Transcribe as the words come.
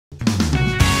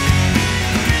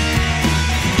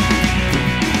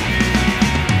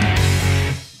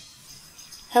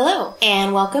Hello,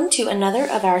 and welcome to another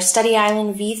of our Study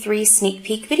Island V3 sneak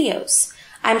peek videos.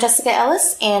 I'm Jessica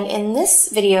Ellis, and in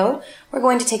this video, we're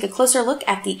going to take a closer look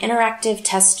at the Interactive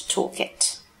Test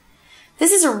Toolkit.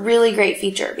 This is a really great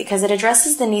feature because it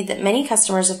addresses the need that many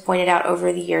customers have pointed out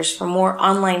over the years for more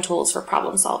online tools for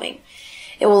problem solving.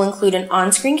 It will include an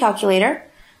on-screen calculator,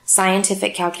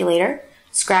 scientific calculator,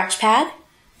 scratch pad,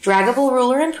 draggable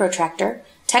ruler and protractor,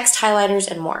 text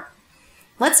highlighters, and more.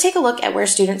 Let's take a look at where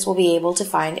students will be able to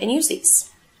find and use these.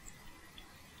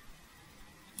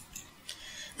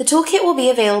 The toolkit will be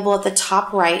available at the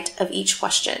top right of each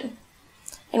question,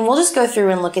 and we'll just go through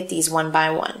and look at these one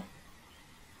by one.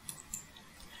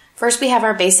 First, we have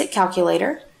our basic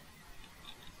calculator,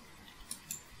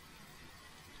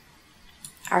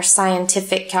 our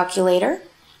scientific calculator,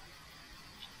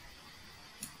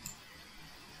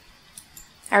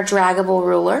 our draggable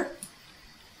ruler,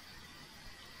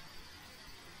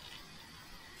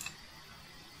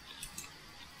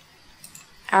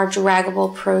 our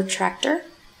draggable protractor,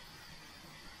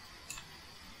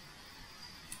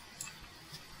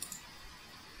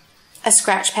 a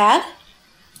scratch pad,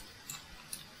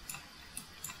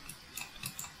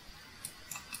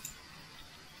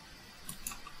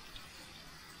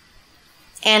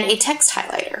 and a text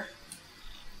highlighter.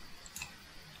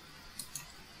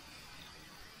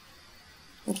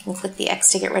 You can click the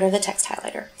X to get rid of the text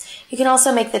highlighter. You can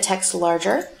also make the text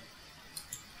larger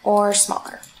or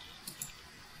smaller.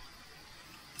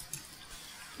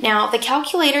 Now, the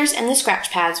calculators and the scratch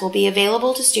pads will be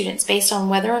available to students based on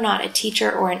whether or not a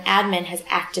teacher or an admin has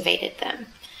activated them.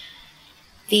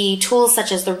 The tools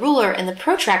such as the ruler and the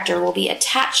protractor will be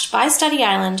attached by Study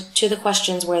Island to the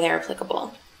questions where they're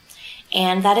applicable.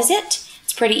 And that is it.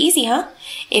 It's pretty easy, huh?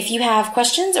 If you have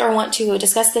questions or want to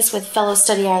discuss this with fellow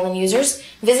Study Island users,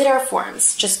 visit our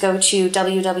forums. Just go to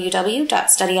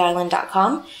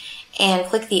www.studyisland.com and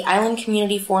click the Island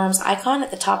Community Forums icon at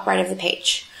the top right of the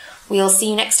page. We'll see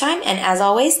you next time, and as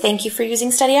always, thank you for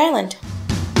using Study Island.